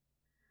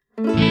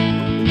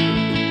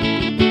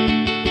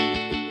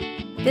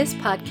This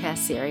podcast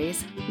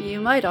series, you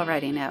might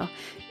already know,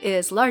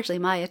 is largely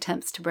my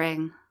attempts to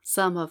bring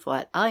some of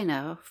what I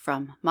know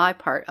from my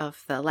part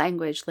of the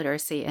language,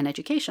 literacy, and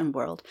education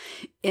world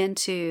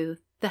into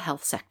the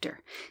health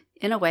sector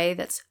in a way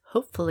that's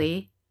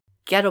hopefully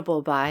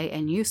gettable by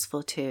and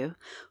useful to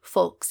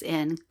folks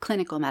in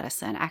clinical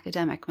medicine,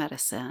 academic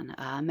medicine,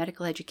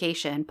 medical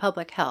education,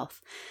 public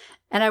health.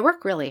 And I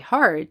work really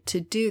hard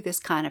to do this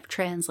kind of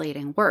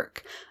translating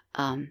work.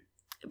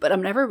 But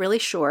I'm never really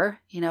sure,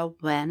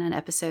 when an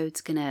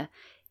episode's going to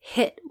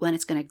hit, when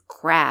it's going to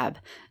grab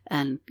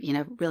and,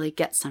 really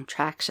get some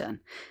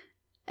traction.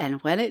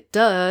 And when it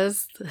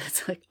does,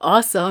 it's like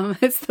awesome.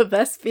 It's the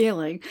best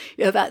feeling.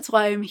 That's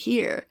why I'm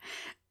here.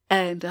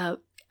 And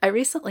I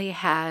recently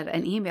had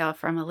an email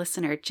from a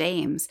listener,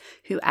 James,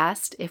 who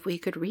asked if we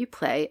could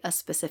replay a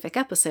specific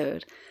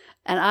episode.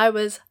 And I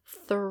was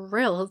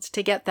thrilled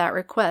to get that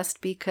request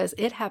because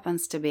it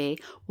happens to be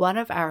one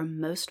of our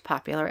most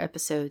popular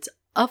episodes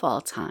of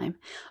all time.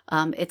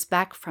 It's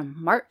back from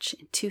March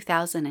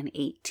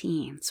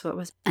 2018, so it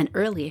was an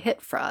early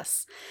hit for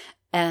us.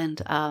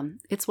 And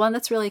it's one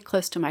that's really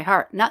close to my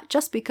heart, not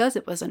just because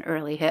it was an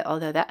early hit,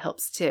 although that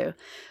helps too,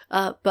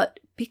 but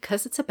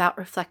because it's about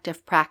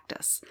reflective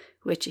practice,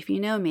 which if you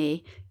know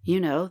me, you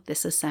know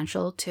this is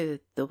essential to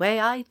the way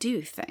I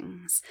do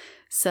things.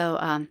 So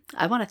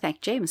I want to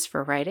thank James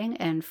for writing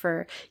and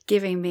for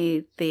giving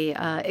me the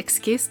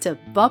excuse to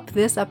bump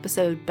this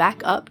episode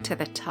back up to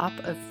the top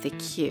of the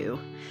queue.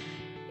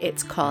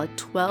 It's called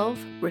 12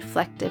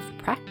 Reflective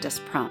Practice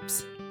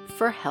Prompts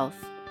for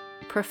Health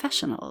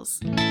Professionals.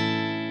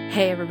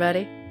 Hey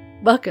everybody,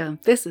 welcome.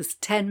 This is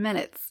 10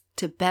 minutes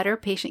to better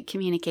patient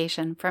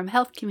communication from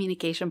Health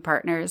Communication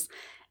Partners,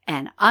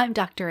 and I'm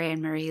Dr.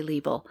 Anne-Marie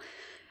Liebel,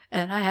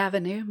 and I have a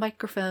new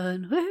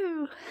microphone.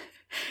 Woo!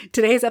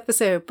 Today's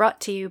episode brought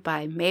to you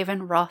by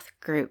Maven Roth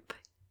Group,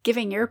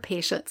 giving your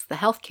patients the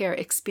healthcare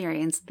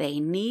experience they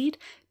need,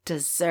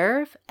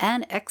 deserve,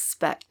 and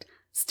expect.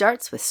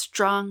 Starts with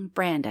strong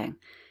branding.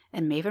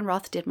 And Maven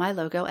Roth did my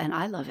logo, and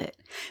I love it.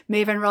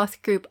 Maven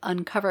Roth Group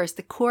uncovers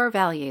the core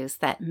values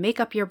that make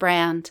up your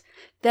brand,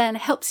 then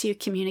helps you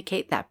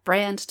communicate that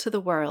brand to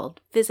the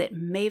world. Visit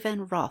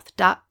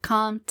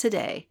mavenroth.com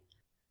today.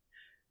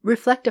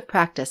 Reflective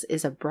practice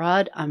is a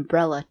broad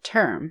umbrella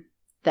term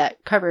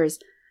that covers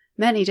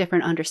many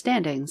different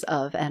understandings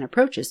of and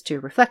approaches to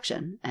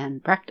reflection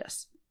and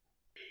practice.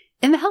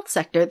 In the health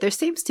sector, there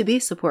seems to be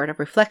support of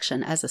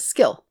reflection as a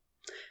skill.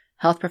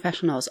 Health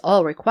professionals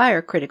all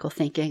require critical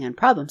thinking and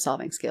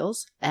problem-solving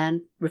skills,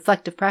 and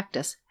reflective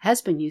practice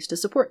has been used to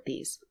support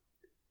these.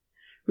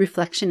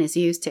 Reflection is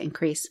used to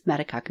increase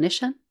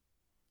metacognition.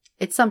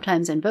 It's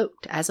sometimes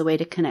invoked as a way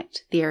to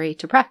connect theory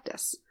to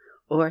practice,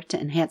 or to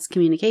enhance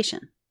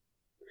communication.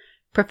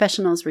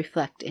 Professionals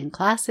reflect in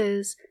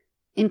classes,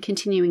 in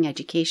continuing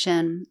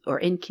education, or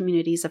in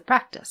communities of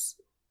practice,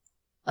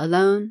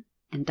 alone,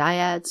 in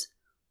dyads,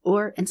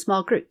 or in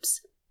small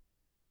groups.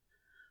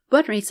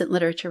 One recent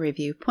literature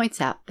review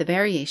points out the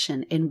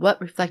variation in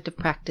what reflective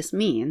practice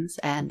means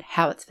and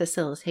how it's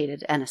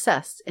facilitated and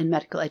assessed in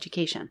medical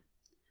education.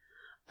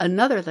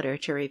 Another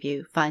literature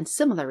review finds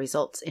similar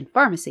results in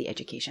pharmacy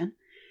education,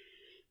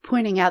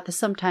 pointing out the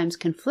sometimes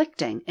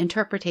conflicting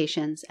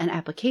interpretations and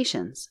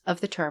applications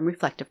of the term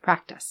reflective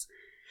practice.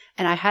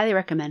 And I highly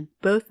recommend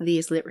both of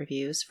these lit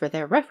reviews for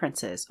their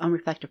references on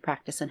reflective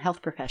practice in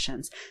health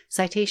professions.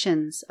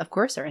 Citations, of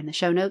course, are in the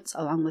show notes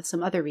along with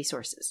some other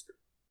resources.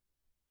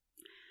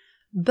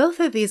 Both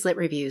of these lit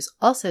reviews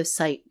also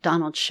cite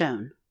Donald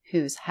Schoen,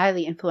 whose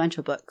highly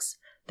influential books,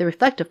 The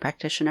Reflective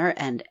Practitioner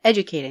and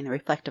Educating the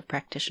Reflective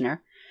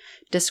Practitioner,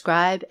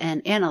 describe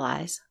and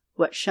analyze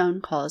what Schoen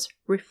calls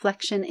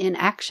reflection in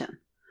action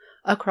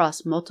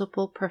across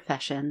multiple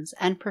professions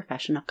and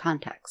professional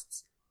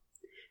contexts.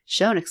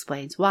 Schoen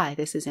explains why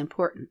this is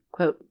important.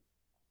 Quote,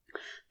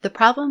 "The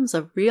problems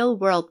of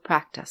real-world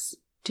practice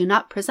do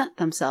not present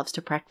themselves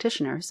to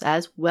practitioners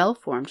as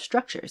well-formed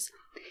structures.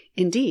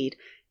 Indeed,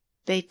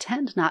 they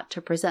tend not to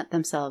present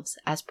themselves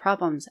as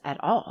problems at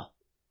all,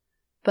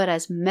 but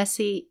as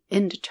messy,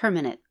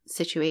 indeterminate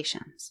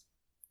situations.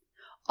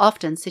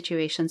 Often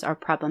situations are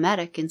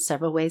problematic in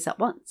several ways at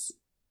once.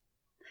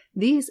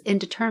 These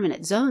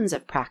indeterminate zones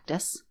of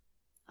practice,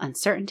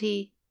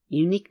 uncertainty,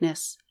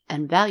 uniqueness,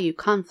 and value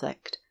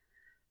conflict,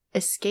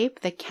 escape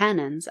the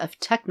canons of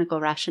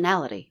technical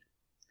rationality.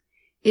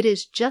 It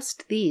is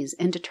just these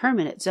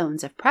indeterminate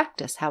zones of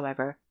practice,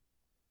 however,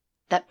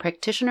 that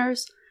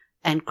practitioners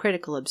and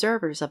critical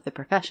observers of the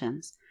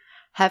professions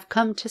have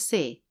come to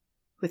see,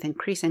 with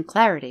increasing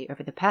clarity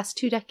over the past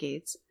 2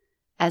 decades,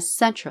 as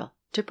central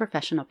to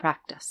professional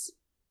practice."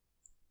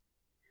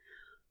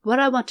 What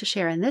I want to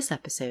share in this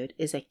episode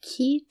is a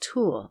key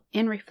tool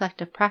in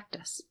reflective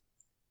practice: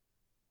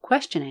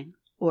 questioning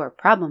or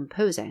problem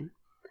posing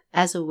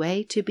as a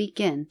way to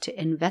begin to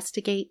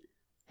investigate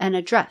and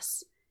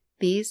address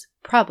these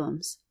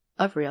problems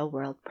of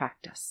real-world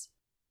practice.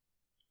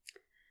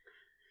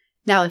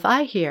 Now, if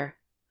I hear,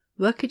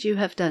 What could you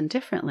have done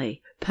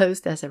differently?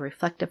 Posed as a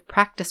reflective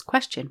practice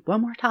question.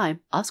 One more time,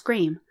 I'll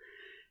scream.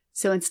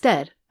 So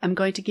instead, I'm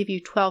going to give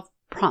you 12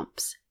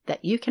 prompts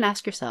that you can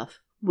ask yourself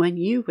when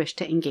you wish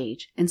to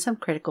engage in some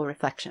critical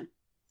reflection.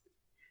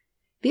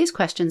 These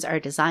questions are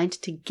designed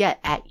to get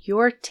at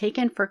your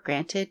taken for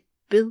granted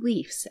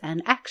beliefs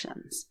and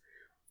actions,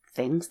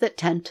 things that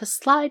tend to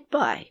slide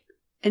by,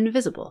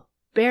 invisible,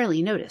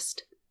 barely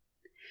noticed.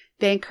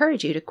 They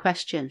encourage you to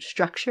question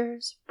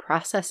structures,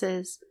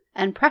 processes,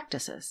 and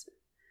practices,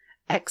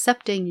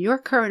 accepting your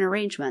current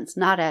arrangements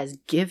not as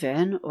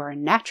given or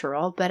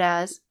natural, but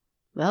as,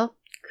 well,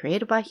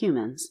 created by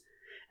humans,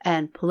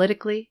 and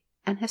politically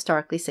and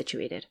historically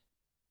situated.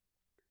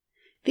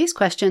 These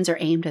questions are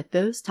aimed at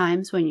those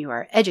times when you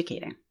are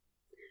educating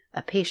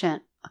a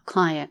patient, a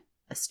client,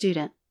 a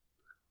student,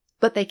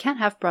 but they can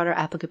have broader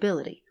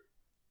applicability.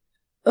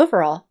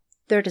 Overall,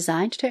 they're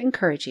designed to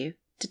encourage you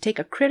to take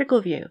a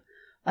critical view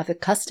of the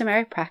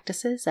customary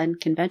practices and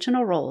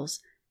conventional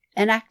roles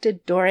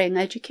enacted during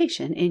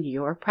education in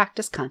your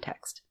practice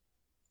context.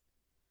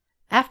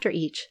 After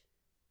each,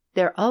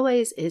 there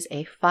always is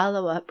a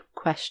follow-up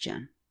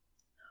question.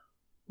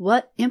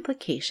 What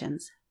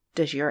implications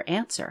does your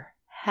answer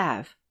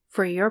have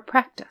for your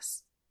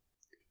practice?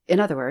 In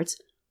other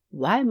words,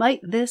 why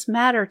might this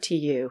matter to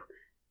you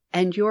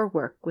and your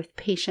work with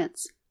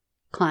patients,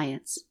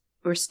 clients,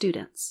 or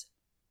students?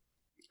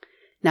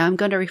 Now I'm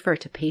going to refer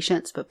to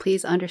patients, but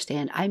please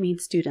understand I mean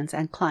students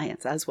and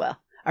clients as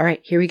well. All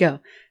right, here we go.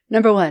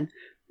 Number 1,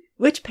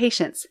 which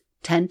patients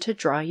tend to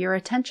draw your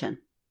attention?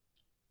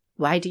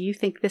 Why do you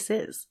think this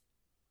is?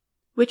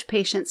 Which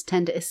patients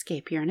tend to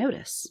escape your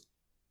notice?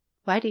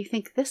 Why do you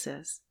think this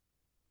is?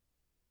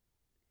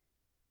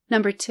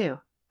 Number 2,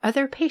 are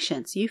there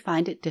patients you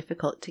find it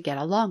difficult to get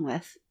along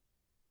with,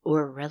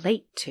 or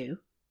relate to,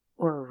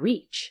 or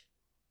reach?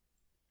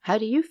 How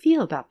do you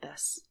feel about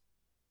this?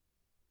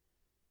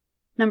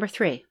 Number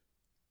 3,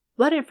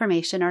 what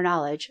information or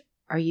knowledge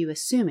are you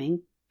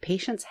assuming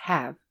patients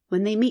have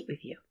when they meet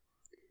with you?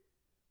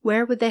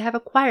 Where would they have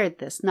acquired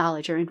this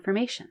knowledge or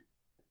information?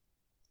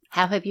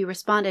 How have you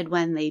responded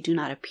when they do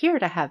not appear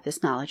to have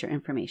this knowledge or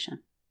information?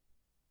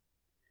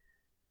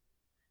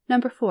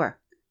 Number 4,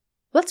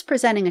 what's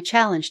presenting a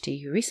challenge to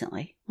you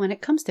recently when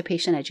it comes to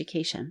patient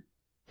education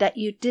that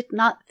you did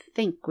not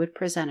think would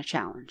present a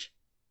challenge?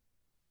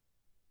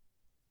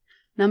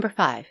 Number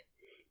 5,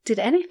 did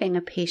anything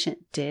a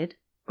patient did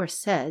or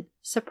said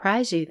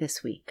surprise you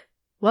this week?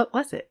 What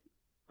was it?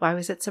 Why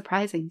was it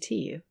surprising to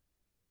you?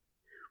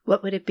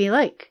 What would it be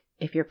like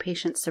if your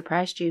patient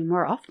surprised you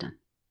more often?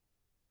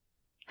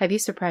 Have you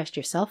surprised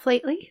yourself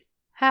lately?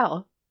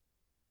 How?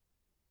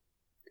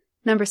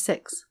 Number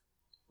 6,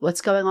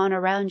 what's going on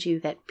around you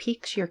that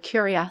piques your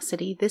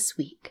curiosity this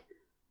week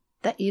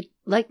that you'd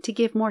like to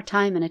give more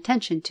time and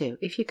attention to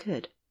if you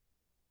could?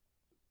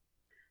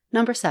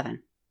 Number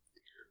 7,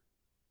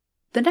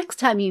 the next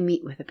time you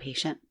meet with a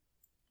patient,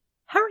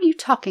 how are you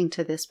talking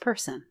to this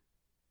person?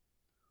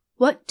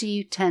 What do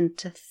you tend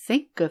to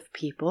think of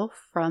people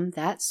from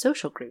that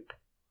social group?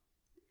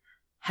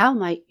 How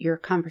might your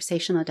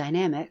conversational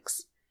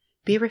dynamics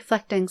be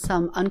reflecting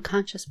some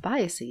unconscious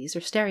biases or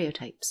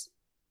stereotypes?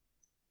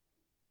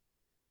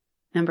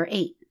 Number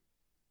 8,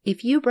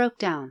 if you broke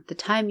down the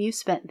time you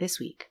spent this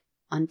week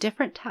on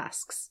different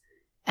tasks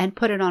and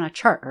put it on a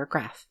chart or a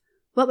graph,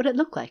 what would it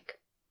look like?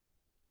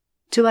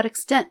 To what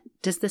extent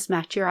does this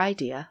match your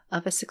idea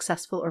of a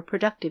successful or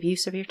productive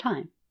use of your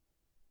time?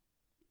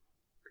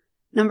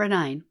 Number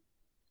 9,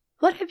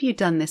 what have you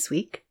done this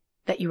week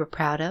that you were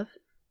proud of,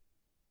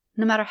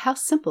 no matter how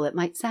simple it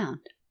might sound?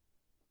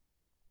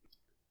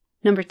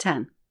 Number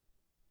 10,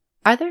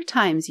 are there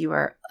times you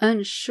are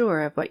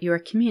unsure of what you are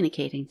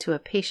communicating to a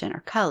patient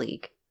or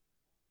colleague?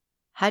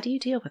 How do you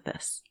deal with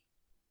this?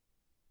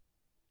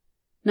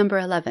 Number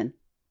 11,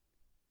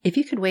 if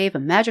you could wave a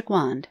magic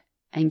wand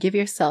and give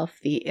yourself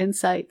the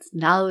insights,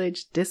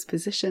 knowledge,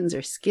 dispositions,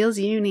 or skills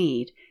you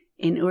need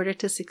in order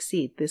to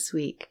succeed this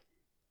week,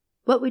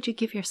 what would you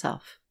give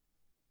yourself?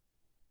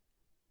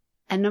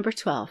 And number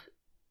 12,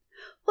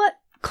 what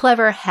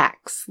clever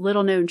hacks,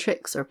 little-known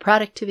tricks, or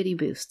productivity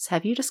boosts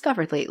have you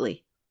discovered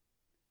lately?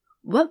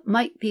 What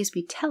might these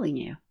be telling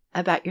you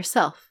about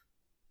yourself,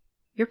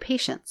 your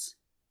patients,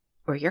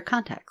 or your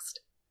context?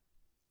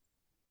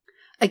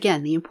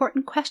 Again, the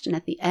important question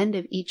at the end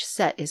of each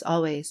set is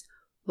always,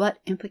 what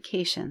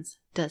implications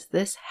does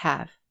this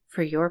have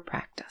for your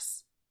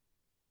practice?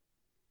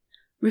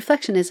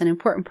 Reflection is an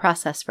important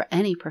process for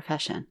any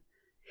profession.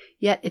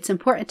 Yet it's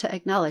important to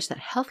acknowledge that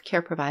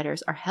healthcare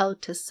providers are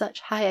held to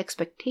such high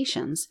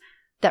expectations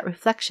that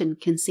reflection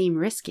can seem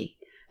risky,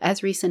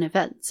 as recent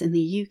events in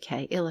the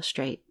UK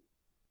illustrate.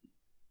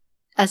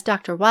 As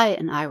Dr. Wyatt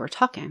and I were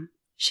talking,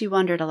 she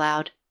wondered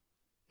aloud,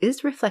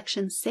 is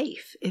reflection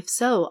safe? If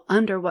so,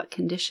 under what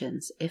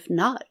conditions? If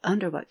not,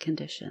 under what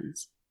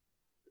conditions?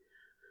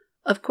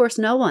 Of course,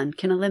 no one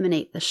can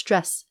eliminate the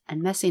stress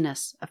and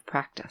messiness of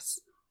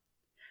practice.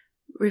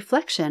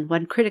 Reflection,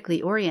 when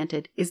critically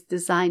oriented, is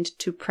designed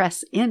to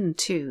press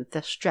into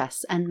the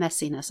stress and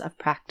messiness of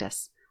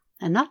practice,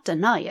 and not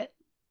deny it.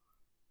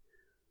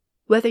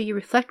 Whether you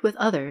reflect with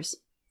others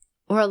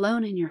or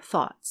alone in your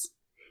thoughts,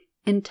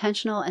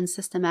 intentional and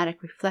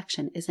systematic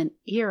reflection is an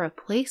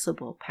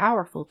irreplaceable,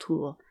 powerful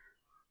tool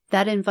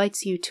that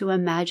invites you to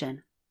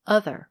imagine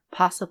other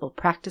possible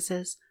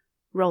practices,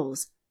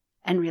 roles,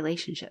 and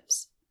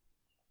relationships.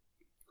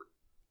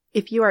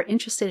 If you are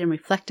interested in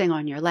reflecting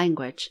on your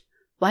language,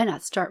 why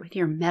not start with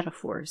your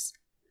metaphors?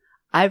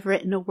 I've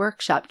written a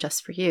workshop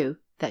just for you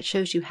that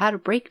shows you how to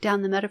break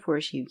down the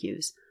metaphors you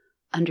use,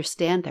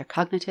 understand their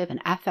cognitive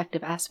and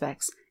affective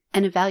aspects,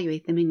 and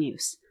evaluate them in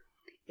use.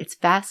 It's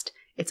fast,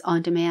 it's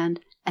on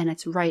demand, and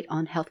it's right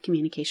on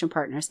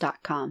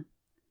healthcommunicationpartners.com.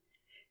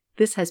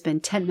 This has been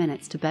 10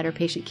 Minutes to Better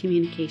Patient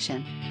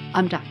Communication.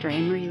 I'm Dr.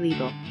 Anne-Marie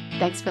Liebel.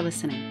 Thanks for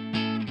listening.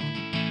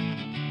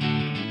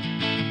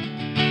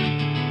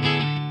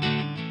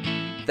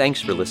 Thanks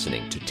for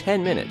listening to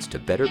 10 Minutes to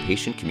Better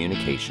Patient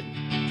Communication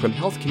from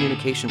Health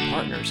Communication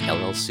Partners,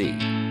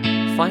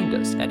 LLC. Find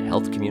us at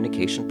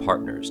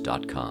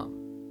healthcommunicationpartners.com.